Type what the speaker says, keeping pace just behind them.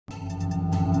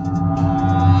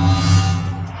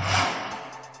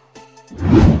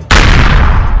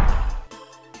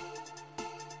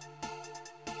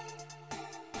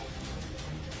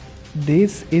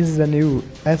This is the new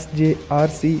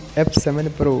SJRC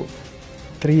F7 Pro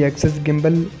 3-axis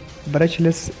gimbal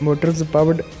brushless motors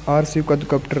powered RC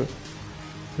quadcopter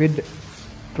with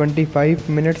 25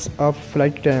 minutes of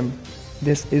flight time.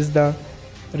 This is the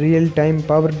real-time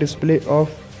power display of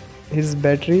his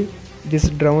battery. This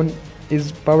drone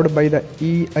is powered by the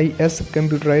EIS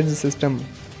computerized system.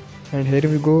 And here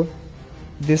we go.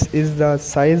 This is the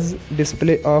size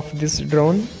display of this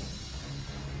drone.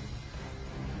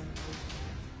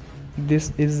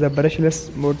 This is the brushless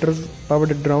motors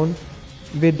powered drone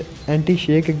with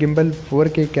anti-shake gimbal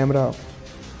 4K camera.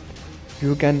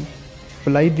 You can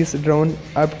fly this drone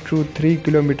up to 3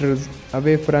 kilometers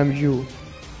away from you.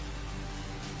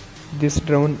 This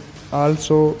drone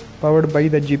also powered by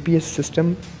the GPS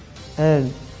system,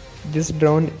 and this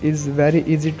drone is very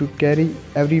easy to carry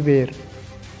everywhere.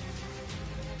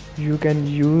 You can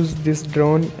use this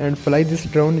drone and fly this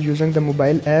drone using the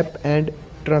mobile app and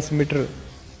transmitter.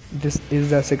 This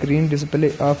is the screen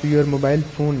display of your mobile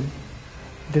phone.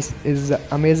 This is the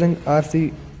amazing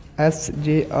SJRC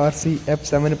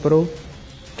F7 Pro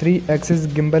 3-axis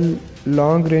gimbal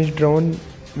long-range drone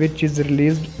which is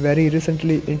released very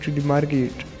recently into the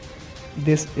market.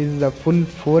 This is the full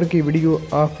 4K video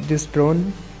of this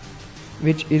drone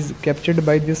which is captured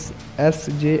by this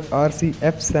SJRC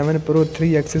F7 Pro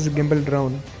 3-axis gimbal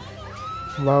drone.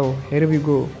 Wow, here we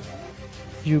go.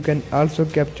 You can also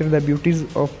capture the beauties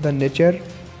of the nature.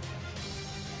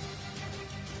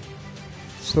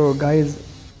 So guys,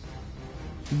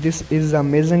 this is the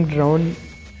amazing drone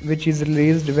which is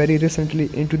released very recently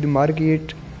into the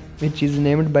market, which is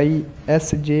named by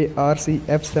SJRC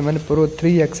F7 Pro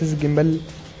 3-axis gimbal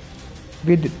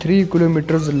with 3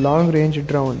 kilometers long range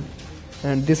drone.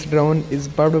 And this drone is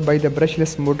powered by the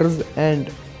brushless motors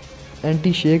and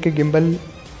anti-shake gimbal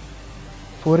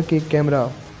 4K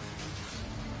camera.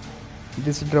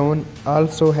 This drone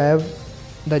also have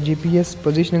the GPS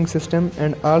positioning system,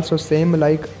 and also same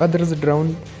like others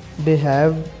drone, they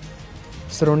have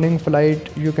surrounding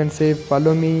flight, you can say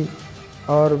follow me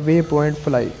or waypoint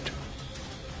flight.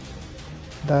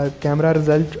 The camera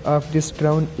result of this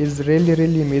drone is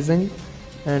really amazing,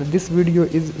 and this video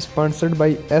is sponsored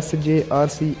by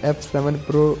SJRC F7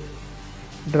 Pro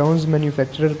drones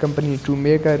manufacturer company to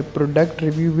make a product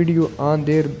review video on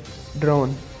their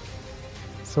drone.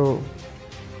 So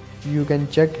you can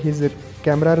check his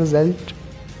camera result.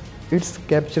 It's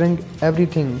capturing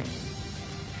everything.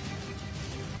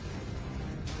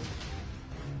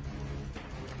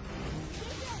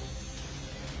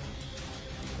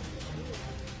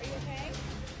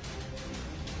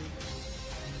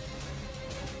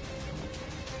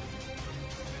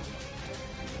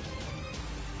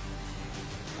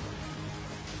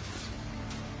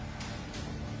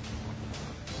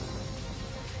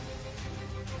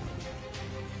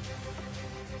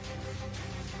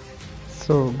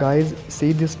 So guys,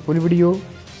 see this full video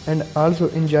and also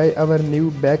enjoy our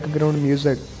new background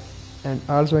music, and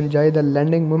also enjoy the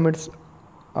landing moments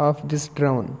of this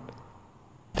drone.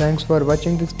 Thanks for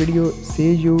watching this video.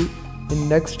 See you in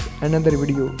next another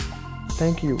video.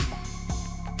 Thank you.